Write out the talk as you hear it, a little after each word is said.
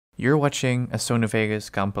You're watching a Sony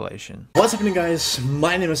Vegas compilation. What's happening, guys?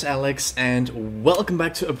 My name is Alex and welcome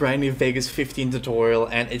back to a brand new Vegas 15 tutorial,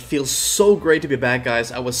 and it feels so great to be back,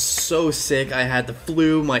 guys. I was so sick. I had the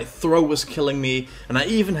flu, my throat was killing me, and I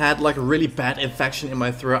even had like a really bad infection in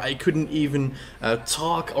my throat. I couldn't even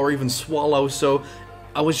talk or even swallow, so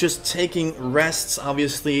I was just taking rests,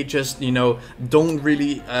 obviously, just, you know, not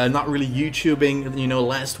really YouTubing, you know,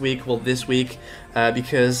 last week, well, this week,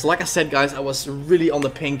 because, like I said, guys, I was really on the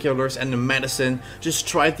painkillers and the medicine, just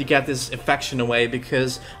tried to get this infection away,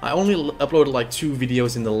 because I only uploaded like 2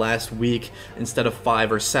 videos in the last week instead of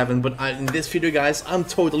 5 or 7, but in this video, guys, I'm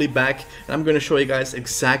totally back, and I'm going to show you guys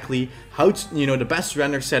exactly how to, you know, the best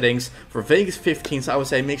render settings for Vegas 15, so I would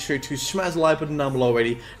say make sure to smash the like button down below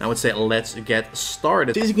already, and I would say let's get started.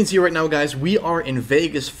 So as you can see right now, guys, we are in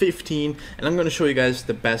Vegas 15, and I'm going to show you guys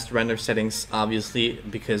the best render settings, obviously,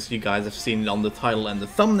 because you guys have seen it on the title and the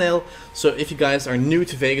thumbnail. So if you guys are new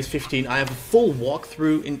to Vegas 15, I have a full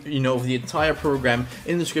walkthrough in, you know, of the entire program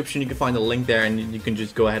in the description. You can find a link there, and you can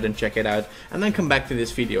just go ahead and check it out, and then come back to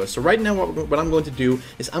this video. So right now, what I'm going to do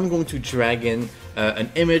is I'm going to drag in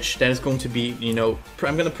an image that is going to be, you know,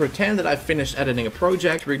 I'm going to pretend that I finished editing a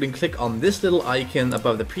project. We're going to click on this little icon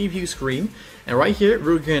above the preview screen, and right here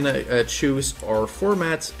we're going to choose our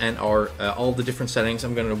format and our all the different settings.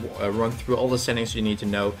 I'm going to run through all the settings you need to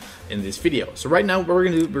know in this video. So right now what we're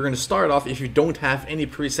going to do, we're going to start off, if you don't have any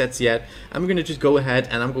presets yet, I'm going to just go ahead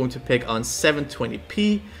and I'm going to pick on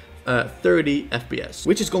 720p 30 FPS,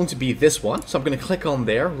 which is going to be this one. So I'm going to click on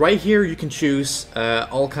there. Right here you can choose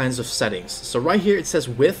all kinds of settings. So right here it says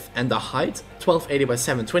width and the height 1280 by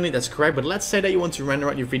 720, that's correct. But let's say that you want to render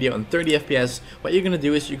out your video on 30 FPS. What you're going to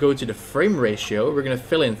do is you go to the frame ratio. We're going to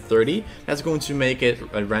fill in 30. That's going to make it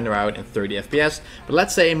render out in 30 FPS. But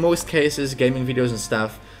let's say in most cases, gaming videos and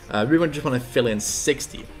stuff, we're going to just want to fill in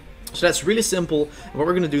 60. So that's really simple. And what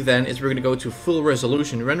we're going to do then is we're going to go to full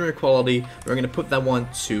resolution rendering quality. We're going to put that one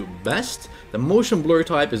to best. The motion blur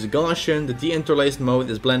type is Gaussian. The deinterlaced mode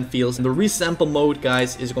is blend fields. And the resample mode,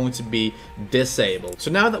 guys, is going to be disabled.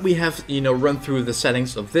 So now that we have, you know, run through the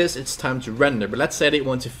settings of this, it's time to render. But let's say that you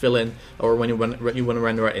want to fill in, or when you want to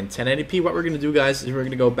render it in 1080p, what we're going to do, guys, is we're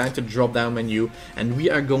going to go back to the drop down menu, and we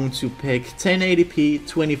are going to pick 1080p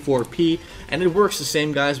 24p, and it works the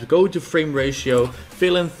same, guys. We go to frame ratio,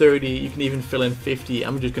 fill in 30, you can even fill in 50.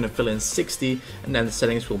 I'm just going to fill in 60, and then the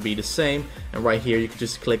settings will be the same. And right here you can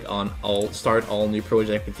just click on start all new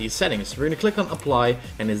project with these settings. So we're going to click on apply,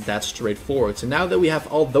 and it's that straightforward. So now that we have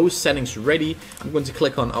all those settings ready, I'm going to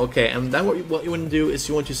click on OK, and then what you want to do is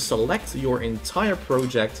you want to select your entire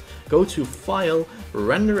project, go to file,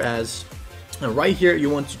 render as, and right here you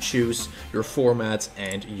want to choose your format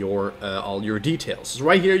and your all your details. So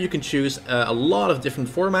right here you can choose a lot of different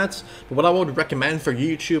formats, but what I would recommend for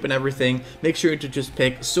YouTube and everything, make sure to just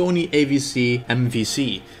pick Sony AVC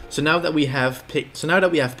MVC. So now that we have picked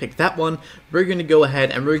that one, we're going to go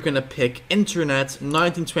ahead and we're going to pick Internet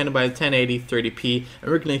 1920 by 1080 30p,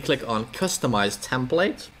 and we're going to click on Customize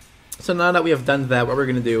Template. So now that we have done that, what we're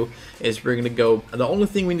going to do is we're going to go, the only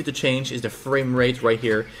thing we need to change is the frame rate right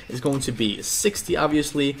here. It's going to be 60,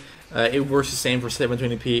 obviously. It works the same for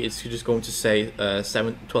 720p. It's just going to say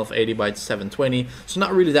 1280 by 720. So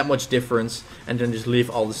not really that much difference. And then just leave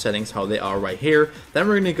all the settings how they are right here. Then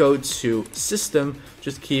we're going to go to System.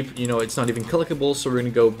 Just keep, you know, it's not even clickable. So we're going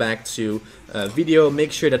to go back to Video.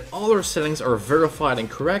 Make sure that all our settings are verified and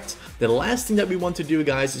correct. The last thing that we want to do,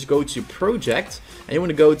 guys, is go to Project. And you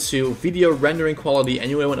want to go to Video Rendering Quality. And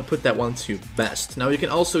you want to put that one to Best. Now you can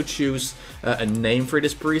also choose a name for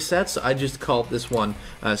this preset. So I just called this one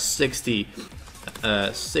 60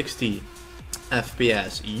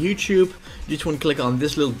 FPS YouTube. You just want to click on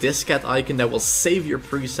this little diskette icon that will save your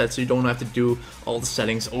preset, so you don't have to do all the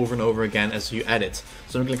settings over and over again as you edit.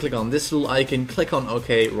 So I'm going to click on this little icon, click on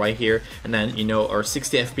OK right here, and then, you know, our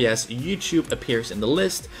 60 FPS YouTube appears in the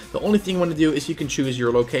list. The only thing you want to do is you can choose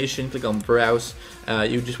your location, click on Browse.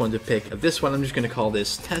 You just want to pick this one. I'm just going to call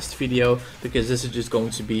this test video, because this is just going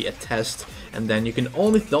to be a test. And then you can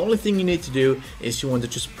the only thing you need to do is you want to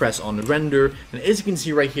just press on render, and as you can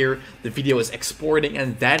see right here, the video is exporting,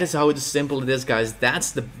 and that is how simple it is, guys.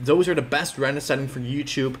 Those are the best render settings for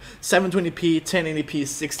YouTube. 720p, 1080p,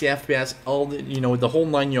 60 FPS, all the, you know, the whole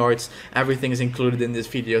 9 yards. Everything is included in this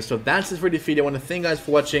video. So that's it for the video. I want to thank you guys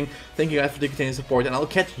for watching. Thank you guys for the continued support, and I'll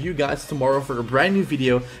catch you guys tomorrow for a brand new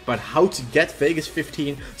video about how to get Vegas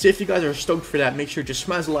 15. So if you guys are stoked for that, make sure to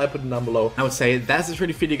smash the like button down below. I would say that's it for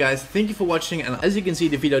the video, guys. Thank you for watching. watching, and as you can see,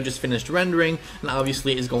 the video just finished rendering, and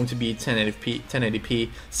obviously it's going to be 1080p,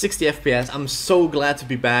 60 FPS. I'm so glad to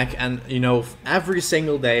be back, and you know, every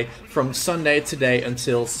single day from Sunday today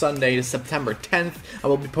until Sunday, September 10th, I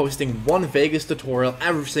will be posting one Vegas tutorial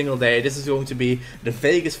every single day. This is going to be the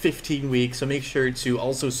Vegas 15 week, so make sure to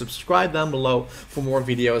also subscribe down below for more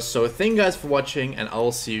videos. So thank you guys for watching, and I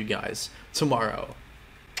will see you guys tomorrow.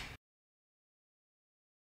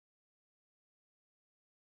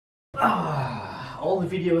 All the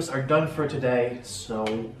videos are done for today,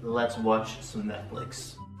 so let's watch some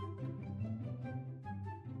Netflix.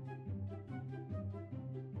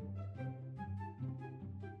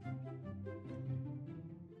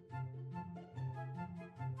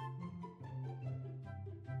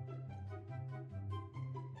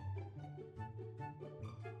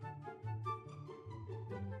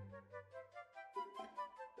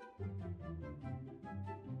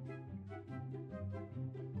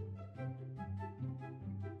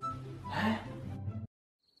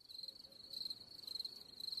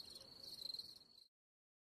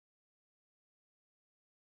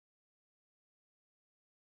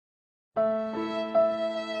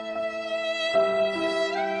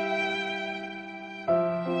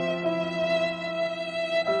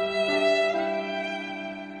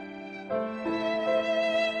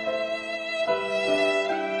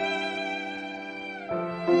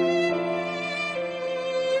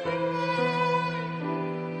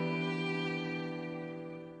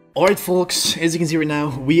 Alright folks, as you can see right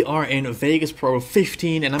now, we are in Vegas Pro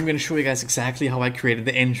 15, and I'm going to show you guys exactly how I created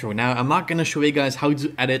the intro. Now, I'm not going to show you guys how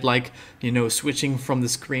to edit, like, you know, switching from the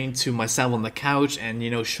screen to myself on the couch and,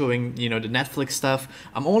 you know, showing, you know, the Netflix stuff.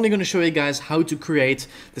 I'm only going to show you guys how to create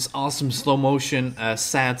this awesome slow motion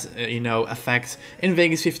sad, you know, effect in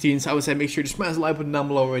Vegas 15. So I would say make sure to smash the like button down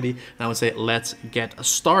below already, and I would say let's get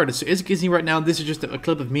started. So as you can see right now, this is just a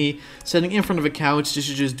clip of me sitting in front of a couch. This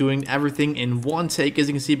is just doing everything in one take, as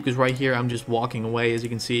you can see, because right here I'm just walking away, as you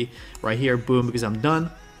can see right here, boom, because I'm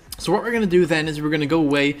done. So what we're gonna do then is we're gonna go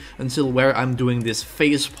away until where I'm doing this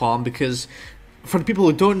face palm, because for the people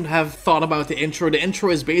who don't have thought about the intro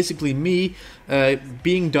is basically me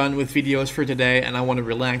being done with videos for today, and I want to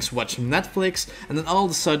relax, watch some Netflix, and then all of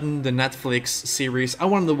a sudden the Netflix series I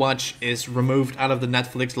wanted to watch is removed out of the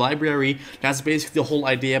Netflix library. That's basically the whole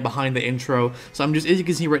idea behind the intro. So I'm just, as you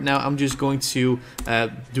can see right now, I'm just going to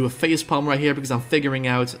do a face palm right here because I'm figuring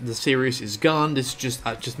out the series is gone. This is just,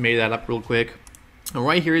 I just made that up real quick. And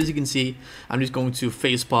right here, as you can see, I'm just going to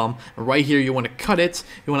facepalm. And right here, you want to cut it.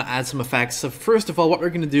 You want to add some effects. So first of all, what we're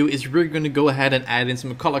going to do is we're going to go ahead and add in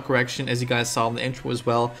some color correction, as you guys saw in the intro as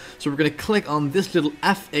well. So we're going to click on this little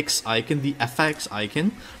FX icon, the FX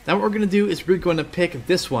icon. Then what we're going to do is we're going to pick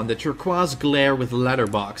this one, the turquoise glare with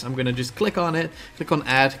letterbox. I'm going to just click on it, click on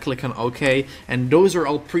add, click on OK. And those are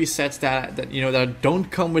all presets that you know, that don't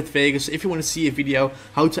come with Vegas. If you want to see a video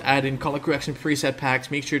how to add in color correction preset packs,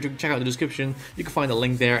 make sure to check out the description. You can find the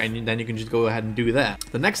link there, and then you can just go ahead and do that.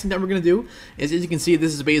 The next thing that we're going to do is, as you can see,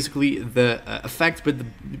 this is basically the effect, but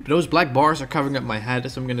those black bars are covering up my head,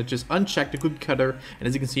 so I'm going to just uncheck the cookie cutter, and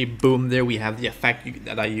as you can see, boom, there we have the effect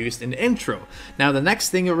that I used in the intro. Now the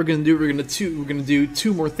next thing that we're going to do, we're going to do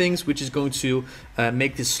two more things, which is going to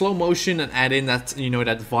make this slow motion and add in that, you know,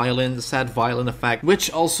 that violin, the sad violin effect,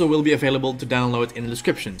 which also will be available to download in the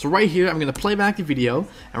description. So right here, I'm going to play back the video,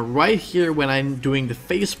 and right here when I'm doing the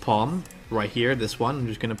face palm, right here, this one, I'm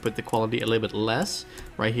just going to put the quality a little bit less.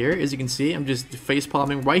 Right here, as you can see, I'm just face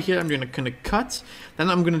palming. Right here, I'm going to kind of cut. Then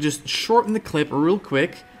I'm going to just shorten the clip real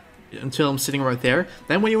quick until I'm sitting right there.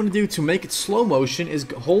 Then what you want to do to make it slow motion is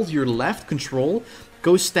hold your left control,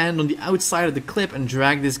 go stand on the outside of the clip and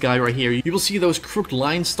drag this guy right here. You will see those crooked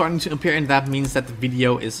lines starting to appear, and that means that the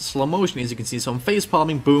video is slow motion, as you can see. So I'm face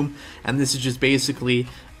palming, boom, and this is just basically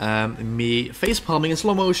me face palming in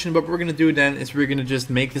slow motion. But what we're gonna do then is we're gonna just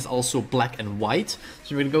make this also black and white.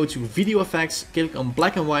 So we're gonna go to video effects, click on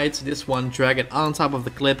black and white, this one, drag it on top of the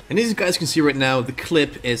clip, and as you guys can see right now, the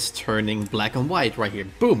clip is turning black and white right here.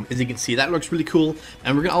 Boom, as you can see, that looks really cool.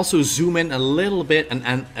 And we're gonna also zoom in a little bit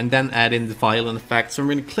and then add in the violin effect. So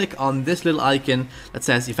we're gonna click on this little icon that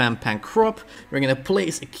says event pan crop. We're gonna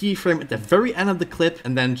place a keyframe at the very end of the clip,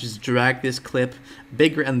 and then just drag this clip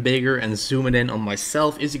bigger and bigger and zoom it in on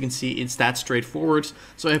myself. As you can see, it's that straightforward.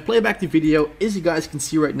 So I play back the video. As you guys can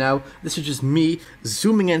see right now, this is just me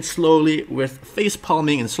zooming in slowly with face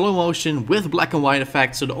palming in slow motion with black and white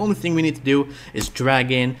effect. So the only thing we need to do is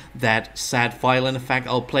drag in that sad violin effect.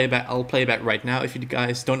 I'll play back right now if you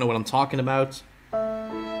guys don't know what I'm talking about.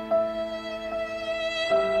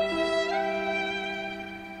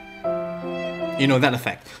 You know, that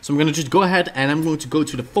effect. So I'm gonna just go ahead and I'm going to go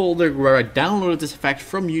to the folder where I downloaded this effect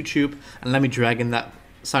from YouTube, and let me drag in that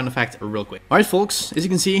sound effect real quick. Alright folks, as you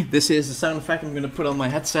can see, this is the sound effect I'm gonna put on my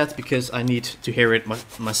headset because I need to hear it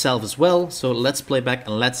myself as well. So let's play back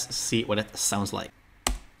and let's see what it sounds like.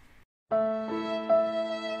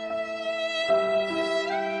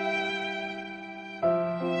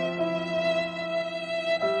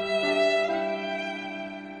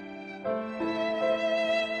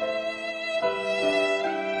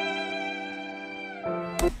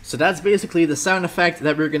 So that's basically the sound effect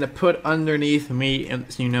that we're gonna put underneath me, and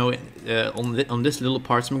you know, on this little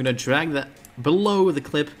part. So I'm gonna drag that below the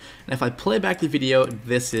clip, and if I play back the video,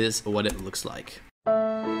 this is what it looks like.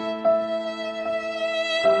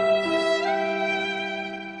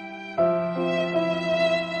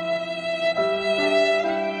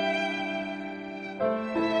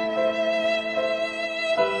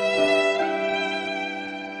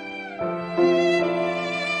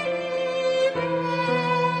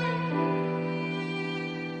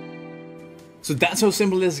 So that's how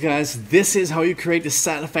simple it is, guys. This is how you create the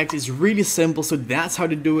sound effect. It's really simple, so that's how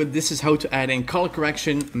to do it. This is how to add in color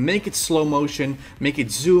correction, make it slow motion, make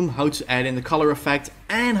it zoom, how to add in the color effect,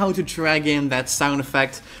 and how to drag in that sound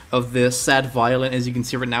effect of the sad violin. As you can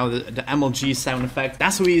see right now, the MLG sound effect.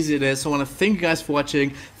 That's how easy it is. So I want to thank you guys for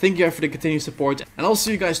watching, thank you guys for the continued support, and I'll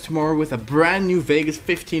see you guys tomorrow with a brand new Vegas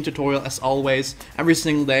 15 tutorial, as always, every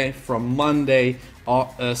single day from Monday,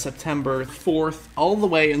 September 4th all the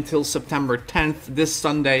way until September 10th. This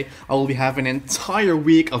Sunday I will be having an entire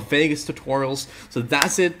week of Vegas tutorials. So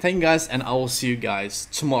that's it. Thank you guys, and I will see you guys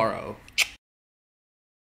tomorrow.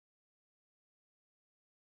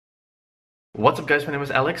 What's up guys, my name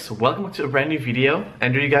is Alex. Welcome to a brand new video.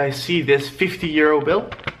 And do you guys see this 50-euro bill?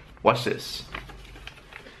 Watch this.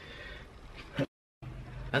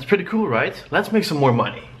 That's pretty cool, right? Let's make some more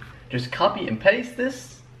money. Just copy and paste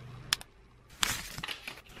this.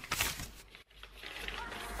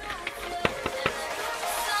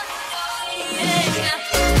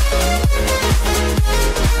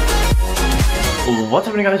 What's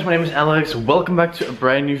happening, guys? My name is Alex. Welcome back to a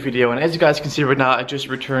brand new video. And as you guys can see right now, I just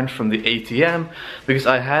returned from the ATM because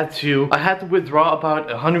I had to withdraw about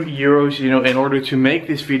 100 euros, you know, in order to make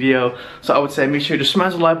this video. So I would say make sure to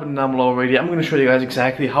smash the like button down below already. I'm going to show you guys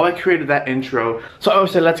exactly how I created that intro. So I would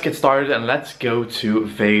say let's get started and let's go to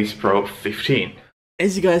Vegas Pro 15.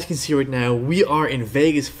 As you guys can see right now, we are in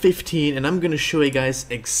Vegas 15, and I'm gonna show you guys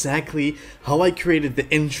exactly how I created the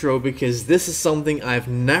intro, because this is something I've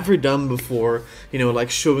never done before, you know, like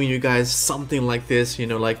showing you guys something like this, you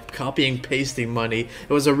know, like copying, pasting money.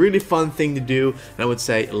 It was a really fun thing to do, and I would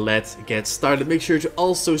say let's get started. Make sure to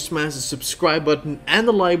also smash the subscribe button and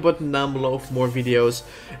the like button down below for more videos,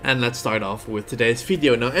 and let's start off with today's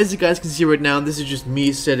video. Now, as you guys can see right now, this is just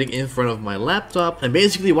me sitting in front of my laptop, and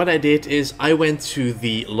basically what I did is I went to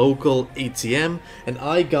the local ATM and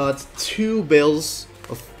I got 2 bills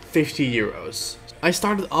of 50 euros. I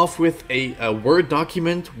started off with a Word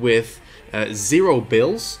document with 0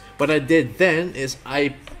 bills. What I did then is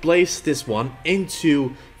I placed this one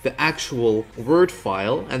into the actual Word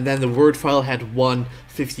file, and then the Word file had one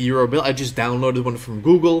 50-euro bill. I just downloaded one from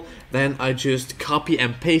Google, then I just copy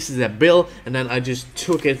and pasted that bill, and then I just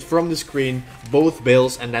took it from the screen, both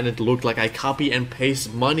bills, and then it looked like I copy and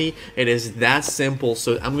paste money. It is that simple.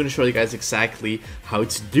 So I'm going to show you guys exactly how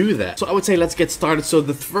to do that. So I would say let's get started. So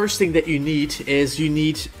the first thing that you need is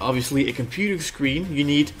obviously a computer screen, you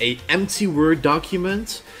need an empty Word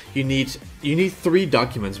document, you need 3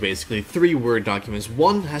 documents, basically 3 Word documents.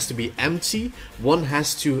 One has to be empty, one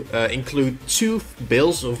has to include 2 bills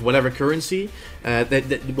of whatever currency.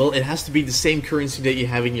 Well, it has to be the same currency that you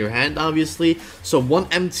have in your hand, obviously. So one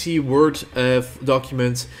empty Word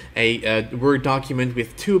document, a Word document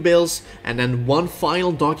with 2 bills, and then one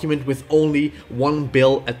final document with only 1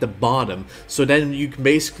 bill at the bottom. So then you can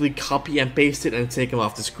basically copy and paste it and take them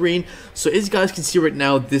off the screen. So as you guys can see right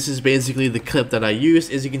now, this is basically the clip that I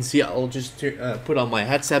used. As you can see, I'll just put on my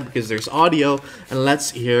headset because there's audio, and let's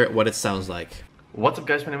hear what it sounds like. What's up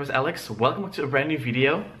guys, my name is Alex. Welcome to a brand new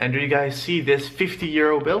video. And do you guys see this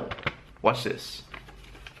 50-euro bill? Watch this.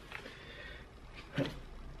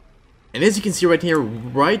 And as you can see right here,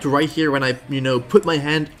 right here, when I, you know, put my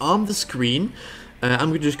hand on the screen,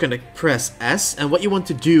 I'm just gonna press S, and what you want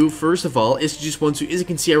to do first of all is you just want to, as you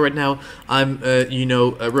can see right now, I'm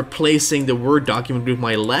replacing the Word document with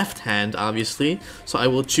my left hand, obviously. So I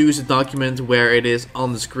will choose a document where it is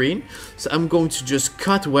on the screen. So I'm going to just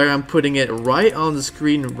cut where I'm putting it right on the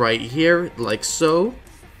screen, right here, like so.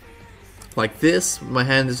 Like this, my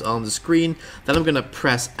hand is on the screen. Then I'm gonna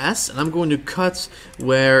press S, and I'm going to cut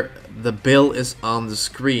where the bill is on the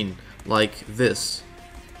screen, like this.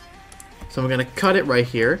 So I'm gonna cut it right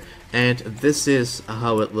here, and this is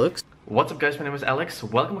how it looks. What's up guys, my name is Alex.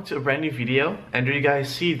 Welcome to a brand new video. And do you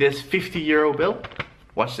guys see this 50 € bill?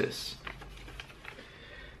 Watch this.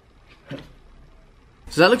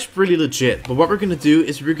 So that looks pretty legit, but what we're gonna do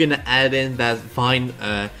is we're gonna add in that fine,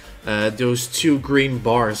 those two green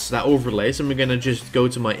bars, that overlay. So I'm gonna just go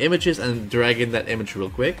to my images and drag in that image real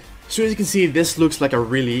quick. So as you can see, this looks like a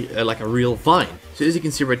really, like a real vine. So as you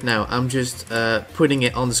can see right now, I'm just putting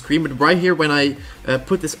it on the screen. But right here, when I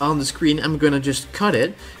put this on the screen, I'm gonna just cut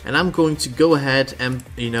it, and I'm going to go ahead and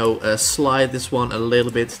slide this one a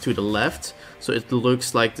little bit to the left, so it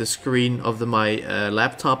looks like the screen of my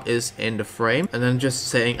laptop is in the frame. And then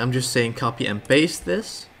I'm just saying copy and paste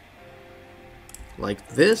this, like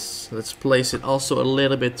this. Let's place it also a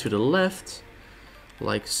little bit to the left,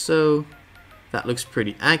 like so. That looks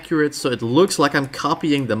pretty accurate, so it looks like I'm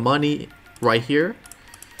copying the money right here.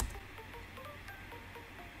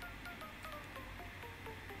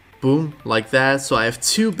 Boom, like that. So I have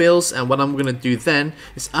two bills, and what I'm gonna do then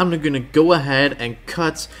is I'm gonna go ahead and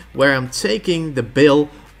cut where I'm taking the bill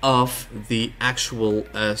off the actual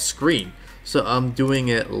screen. So I'm doing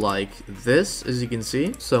it like this, as you can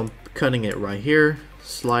see. So I'm cutting it right here.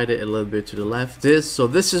 Slide it a little bit to the left. So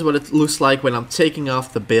this is what it looks like when I'm taking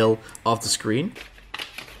off the bill off the screen.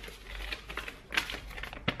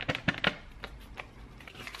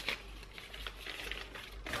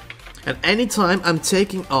 And anytime I'm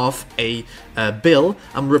taking off a bill,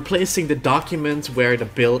 I'm replacing the document where the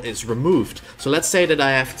bill is removed. So let's say that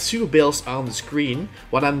I have two bills on the screen.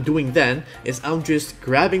 What I'm doing then is I'm just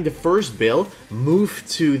grabbing the first bill, move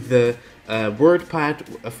to the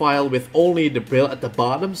WordPad file with only the bill at the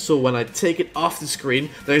bottom, so when I take it off the screen,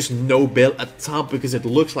 there's no bill at the top because it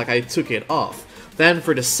looks like I took it off. Then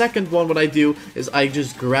for the second one, what I do is I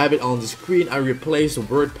just grab it on the screen, I replace the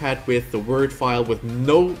WordPad with the Word file with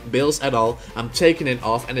no bills at all. I'm taking it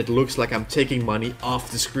off, and it looks like I'm taking money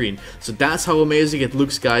off the screen. So that's how amazing it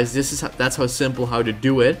looks, guys. That's how simple how to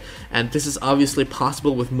do it, and this is obviously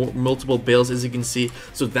possible with multiple bills, as you can see.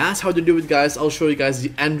 So that's how to do it, guys. I'll show you guys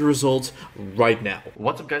the end result right now.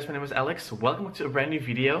 What's up guys, my name is Alex. Welcome to a brand new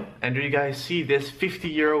video. And do you guys see this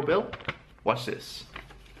 50 € bill? Watch this.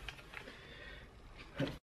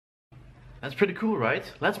 That's pretty cool, right?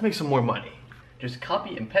 Let's make some more money. Just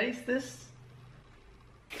copy and paste this.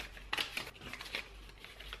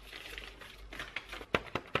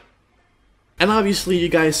 And obviously you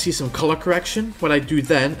guys see some color correction. What I do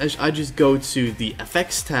then is I just go to the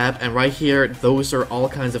effects tab, and right here those are all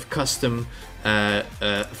kinds of custom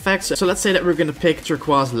effects. So let's say that we're gonna pick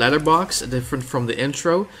turquoise letterbox, different from the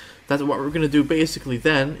intro. That's what we're gonna do basically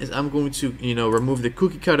then is I'm going to remove the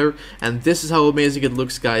cookie cutter, and this is how amazing it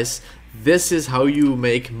looks, guys. This is how you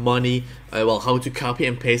make money, well, how to copy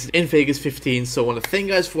and paste it in Vegas 15. So I want to thank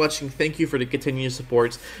you guys for watching, thank you for the continued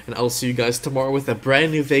support, and I'll see you guys tomorrow with a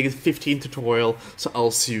brand new Vegas 15 tutorial. So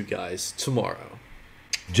I'll see you guys tomorrow.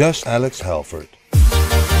 JustAlexHalford.